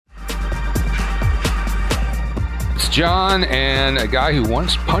John and a guy who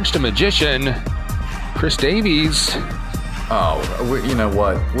once punched a magician, Chris Davies. You know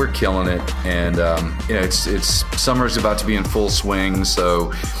what? We're killing it, and it's summer's about to be in full swing,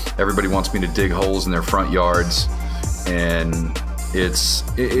 so everybody wants me to dig holes in their front yards, and it's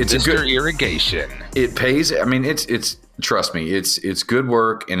Mr. a good Irrigation. It pays. I mean, it's trust me, it's good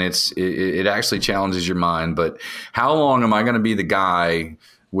work, and it actually challenges your mind. But how long am I going to be the guy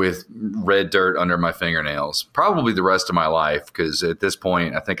with red dirt under my fingernails? Probably the rest of my life, because at this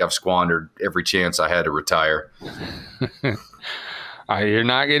point, I think I've squandered every chance I had to retire. You're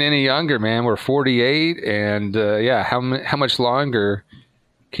not getting any younger, man. We're 48, and how much longer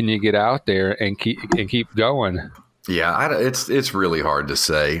can you get out there and keep going? Yeah, it's really hard to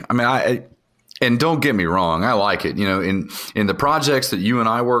say. I mean, and don't get me wrong, I like it. You know, in the projects that you and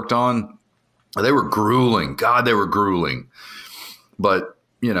I worked on, they were grueling. God, they were grueling. But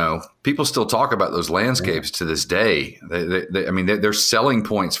you know, people still talk about those landscapes to this day. They're selling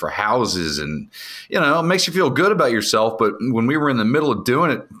points for houses, and you know, it makes you feel good about yourself. But when we were in the middle of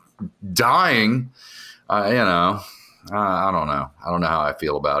doing it, dying, I don't know. I don't know how I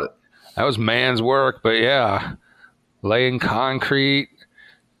feel about it. That was man's work, but yeah, laying concrete,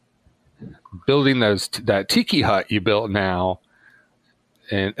 building that tiki hut you built now.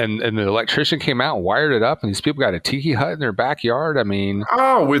 And the electrician came out and wired it up, and these people got a tiki hut in their backyard. I mean,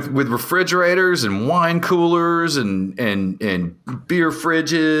 with refrigerators and wine coolers and beer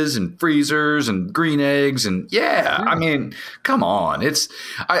fridges and freezers and green eggs and I mean, come on,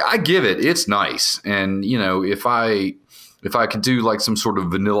 I give it. It's nice, and you know, if I could do like some sort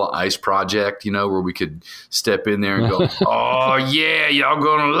of Vanilla Ice project, you know, where we could step in there and go, oh yeah, y'all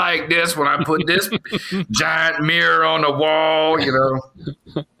gonna like this when I put this giant mirror on the wall, you know.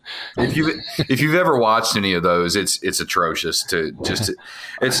 If you've ever watched any of those, it's atrocious.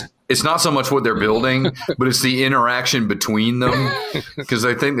 It's not so much what they're building, but it's the interaction between them, because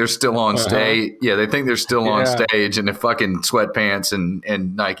they think they're still on stage. Yeah, they think they're still on stage in the fucking sweatpants and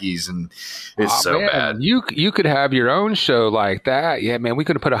Nikes, and it's bad. You could have your own show like that. Yeah, man, we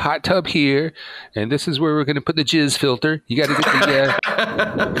could have put a hot tub here, and this is where we're going to put the jizz filter. You got to get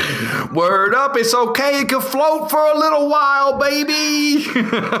the word up. It's okay. It can float for a little while, baby.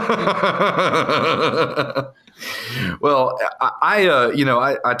 Well,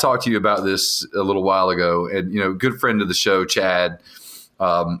 I talked to you about this a little while ago, and you know, good friend of the show, Chad,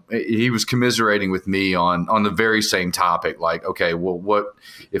 he was commiserating with me on the very same topic. Like, okay, well, what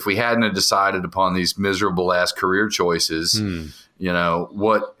if we hadn't have decided upon these miserable ass career choices? You know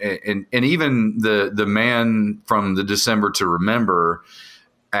what? And even the man from the December to Remember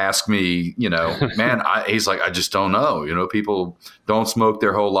asked me, you know, man, he's like, I just don't know. You know, people don't smoke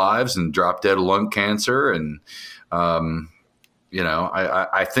their whole lives and drop dead of lung cancer. And, you know,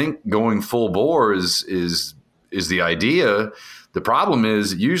 I think going full bore is the idea. The problem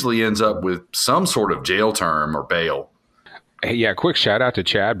is it usually ends up with some sort of jail term or bail. Hey, yeah, quick shout out to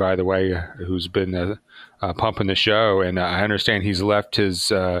Chad, by the way, who's been pumping the show. And I understand he's left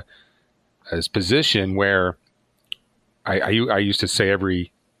his position where I used to say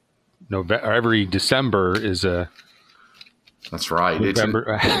every December is a. That's right.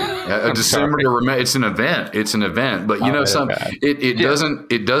 November. It's a December to remember. It's an event. It's an event, but you know,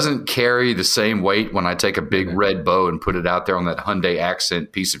 it doesn't carry the same weight when I take a big red bow and put it out there on that Hyundai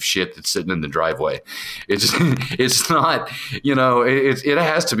Accent piece of shit that's sitting in the driveway. It's not. You know, it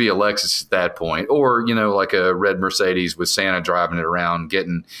has to be a Lexus at that point, or you know, like a red Mercedes with Santa driving it around,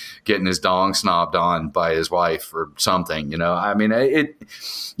 getting his dong snobbed on by his wife or something. You know, I mean, it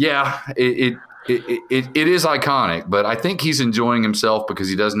is iconic, but I think he's enjoying himself because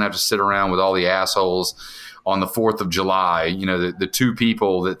he doesn't have to sit around with all the assholes on the 4th of July. You know, the two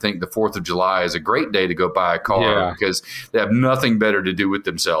people that think the 4th of July is a great day to go buy a car because they have nothing better to do with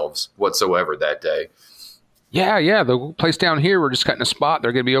themselves whatsoever that day. Yeah. The place down here, we're just cutting a spot.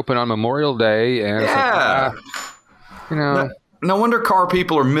 They're going to be open on Memorial Day. And you know. No wonder car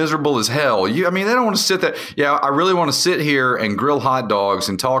people are miserable as hell. They don't want to sit there. Yeah, I really want to sit here and grill hot dogs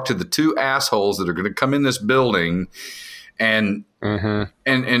and talk to the two assholes that are going to come in this building and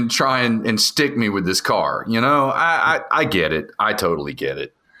try and stick me with this car. You know, I get it. I totally get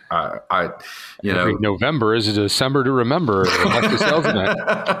it. Every November is a December to remember. Like the sales event.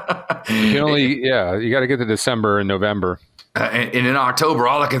 You got to get to December and November. And in October,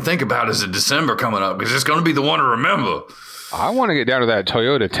 all I can think about is a December coming up because it's going to be the one to remember. I want to get down to that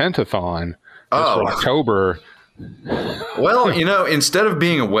Toyota Tentathon for October. Well, you know, instead of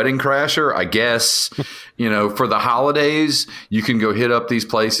being a wedding crasher, I guess, you know, for the holidays, you can go hit up these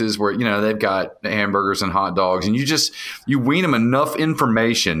places where, you know, they've got hamburgers and hot dogs, and you wean them enough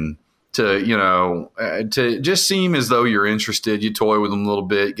information to just seem as though you're interested. You toy with them a little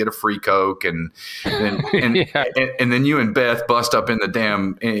bit, get a free Coke, and Yeah. and then you and Beth bust up in the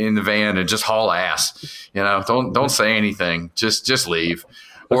van and just haul ass. Don't say anything. Just leave.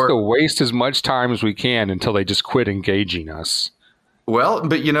 Let's go waste as much time as we can until they just quit engaging us. Well,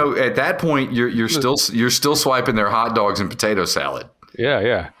 but at that point you're still swiping their hot dogs and potato salad.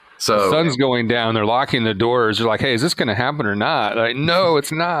 Yeah. So the sun's going down. They're locking the doors. They're like, "Hey, is this going to happen or not?" Like, no,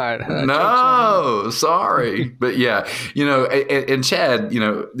 it's not. No, sorry, but yeah, and Chad,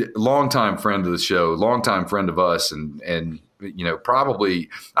 longtime friend of the show, longtime friend of us, and probably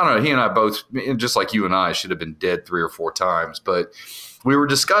I don't know. He and I both, just like you and I, should have been dead 3 or 4 times, but. We were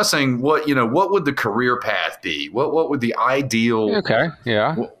discussing what would the career path be? What would the ideal? Okay,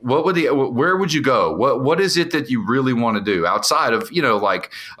 yeah. Where would you go? What is it that you really want to do outside of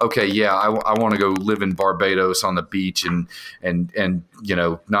okay, yeah, I want to go live in Barbados on the beach and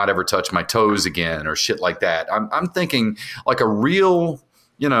not ever touch my toes again or shit like that. I'm thinking like a real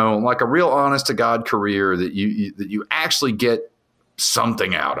honest to God career that you actually get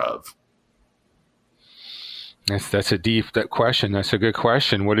something out of. That's a deep question. That's a good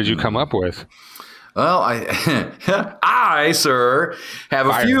question. What did you come up with? Well, I sir have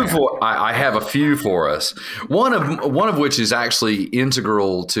a few I have a few for us. One of which is actually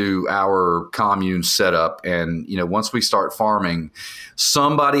integral to our commune setup. And once we start farming,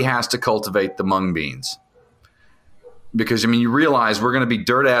 somebody has to cultivate the mung beans, because you realize we're going to be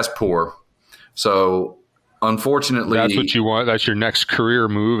dirt ass poor. So. Unfortunately, that's what you want. That's your next career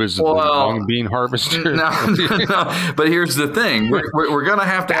move, is the mung bean harvester. No. But here's the thing: we're going to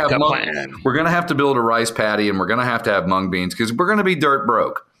have to have we're going to have to build a rice paddy, and we're going to have mung beans, because we're going to be dirt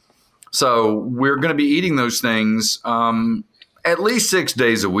broke. So we're going to be eating those things at least 6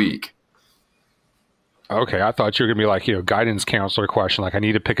 days a week. Okay, I thought you were going to be like, guidance counselor question, like I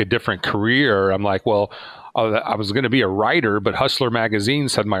need to pick a different career. I'm like, well. I was going to be a writer, but Hustler magazine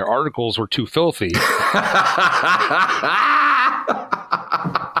said my articles were too filthy. So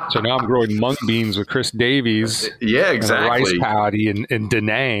now I'm growing mung beans with Chris Davies. Yeah, exactly. And a rice paddy in Da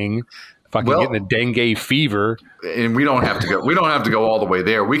Nang. Fucking getting the dengue fever. And we don't have to go all the way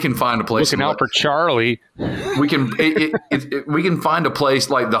there. We can find a place. Looking out for Charlie. We can we can find a place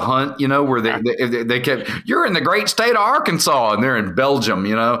like the Hunt, where they kept. You're in the great state of Arkansas, and they're in Belgium. We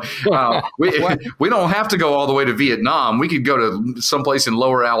don't have to go all the way to Vietnam. We could go to someplace in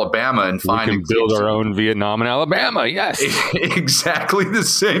Lower Alabama and find. We can build our own Vietnam in Alabama. Yes, exactly the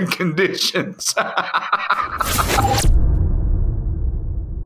same conditions.